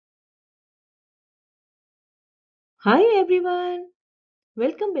Hi everyone,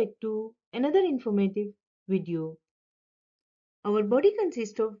 welcome back to another informative video. Our body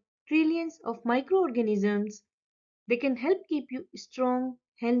consists of trillions of microorganisms. They can help keep you strong,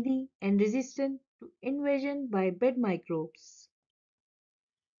 healthy and resistant to invasion by bad microbes.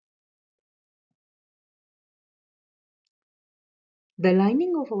 The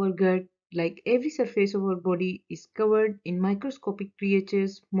lining of our gut, like every surface of our body, is covered in microscopic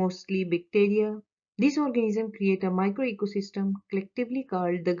creatures, mostly bacteria. These organisms create a microecosystem collectively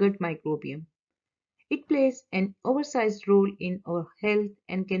called the gut microbiome. It plays an oversized role in our health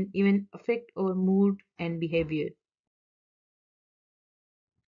and can even affect our mood and behavior.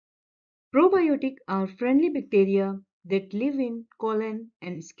 Probiotics are friendly bacteria that live in colon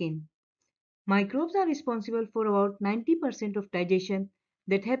and skin. Microbes are responsible for about 90% of digestion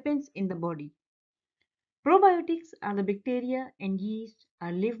that happens in the body. Probiotics are the bacteria and yeast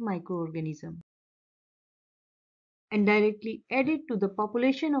are live microorganisms and directly added to the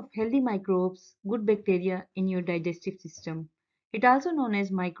population of healthy microbes, good bacteria in your digestive system. It is also known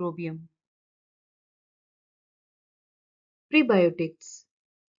as microbiome. Prebiotics,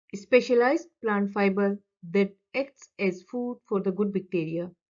 specialized plant fiber that acts as food for the good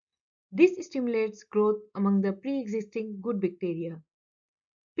bacteria. This stimulates growth among the pre-existing good bacteria.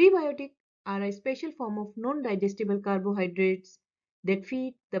 Prebiotics are a special form of non-digestible carbohydrates that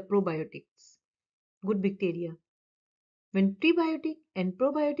feed the probiotics, good bacteria. When prebiotic and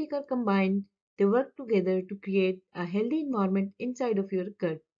probiotic are combined, they work together to create a healthy environment inside of your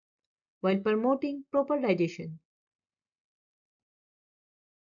gut while promoting proper digestion.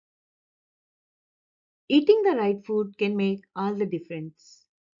 Eating the right food can make all the difference.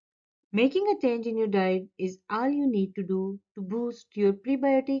 Making a change in your diet is all you need to do to boost your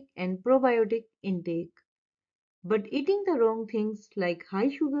prebiotic and probiotic intake. But eating the wrong things like high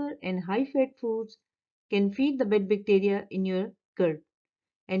sugar and high fat foods can feed the bad bacteria in your gut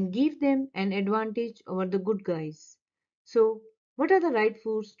and give them an advantage over the good guys. So, what are the right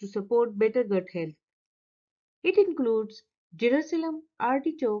foods to support better gut health? It includes Jerusalem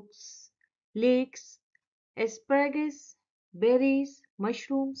artichokes, leeks, asparagus, berries,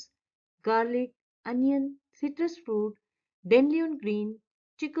 mushrooms, garlic, onion, citrus fruit, dandelion green,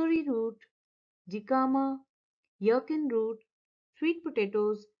 chicory root, jicama, yirkin root, sweet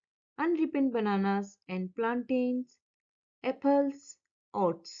potatoes, unripened bananas and plantains, apples,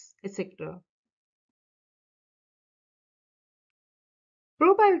 oats, etc.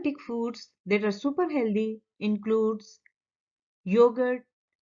 Probiotic foods that are super healthy includes yogurt,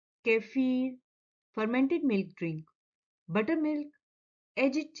 kefir, fermented milk drink, buttermilk,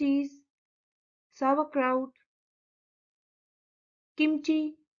 aged cheese, sauerkraut,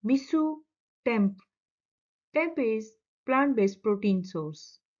 kimchi, miso, temp. Temp is plant-based protein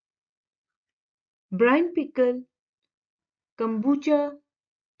source. Brine pickle, kombucha,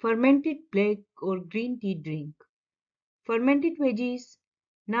 fermented black or green tea drink. Fermented veggies,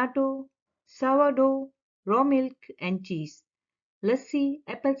 natto, sourdough, raw milk and cheese. Lassi,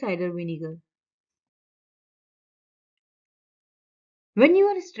 apple cider vinegar. When you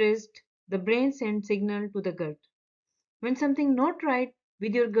are stressed, the brain sends signal to the gut. When something not right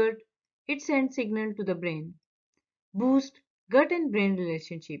with your gut, it sends signal to the brain. Boost gut and brain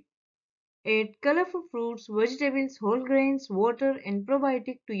relationship. Add colorful fruits, vegetables, whole grains, water and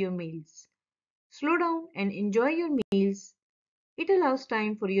probiotic to your meals. Slow down and enjoy your meals. It allows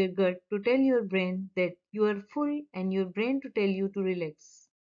time for your gut to tell your brain that you are full and your brain to tell you to relax.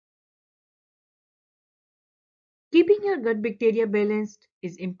 Keeping your gut bacteria balanced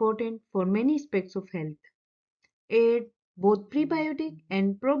is important for many aspects of health. Add both prebiotic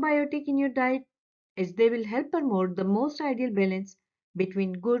and probiotic in your diet as they will help promote the most ideal balance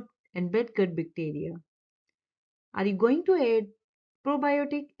between good and bad gut bacteria. Are you going to add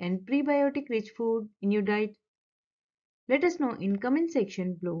probiotic and prebiotic rich food in your diet? Let us know in comment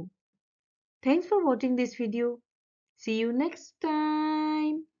section below. Thanks for watching this video. See you next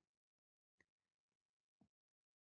time.